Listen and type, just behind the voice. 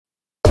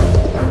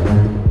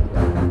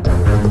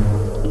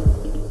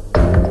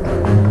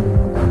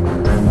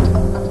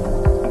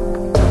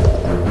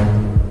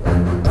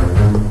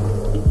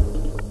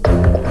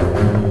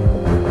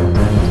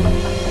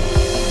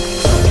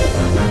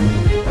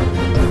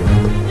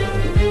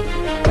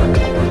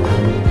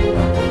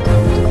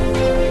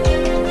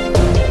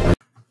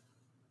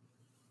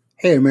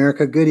Hey,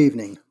 America, good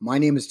evening. My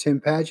name is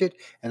Tim Paget,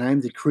 and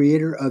I'm the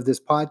creator of this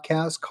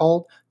podcast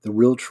called The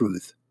Real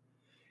Truth.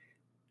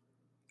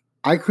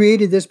 I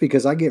created this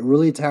because I get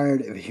really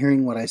tired of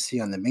hearing what I see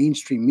on the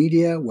mainstream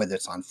media, whether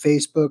it's on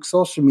Facebook,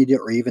 social media,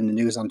 or even the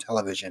news on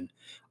television.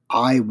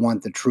 I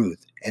want the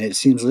truth, and it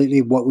seems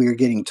lately what we are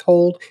getting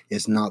told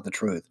is not the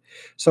truth.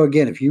 So,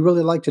 again, if you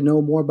really like to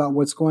know more about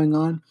what's going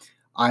on,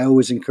 I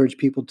always encourage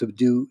people to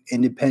do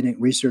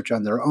independent research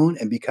on their own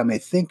and become a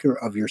thinker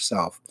of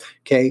yourself.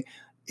 Okay.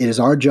 It is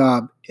our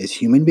job as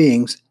human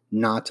beings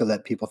not to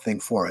let people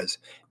think for us.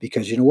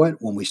 Because you know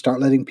what? When we start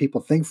letting people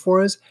think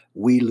for us,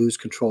 we lose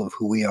control of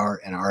who we are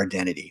and our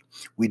identity.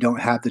 We don't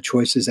have the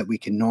choices that we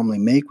can normally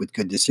make with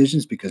good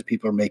decisions because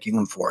people are making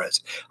them for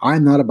us.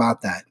 I'm not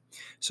about that.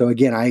 So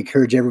again, I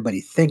encourage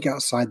everybody think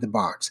outside the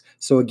box.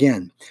 So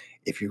again,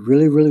 if you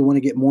really want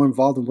to get more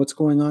involved in what's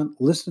going on,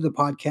 listen to the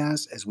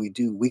podcast as we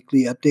do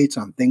weekly updates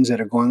on things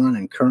that are going on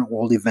in current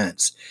world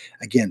events.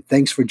 Again,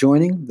 thanks for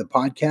joining the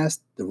podcast,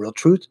 The Real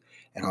Truth,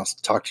 and I'll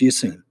talk to you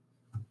soon.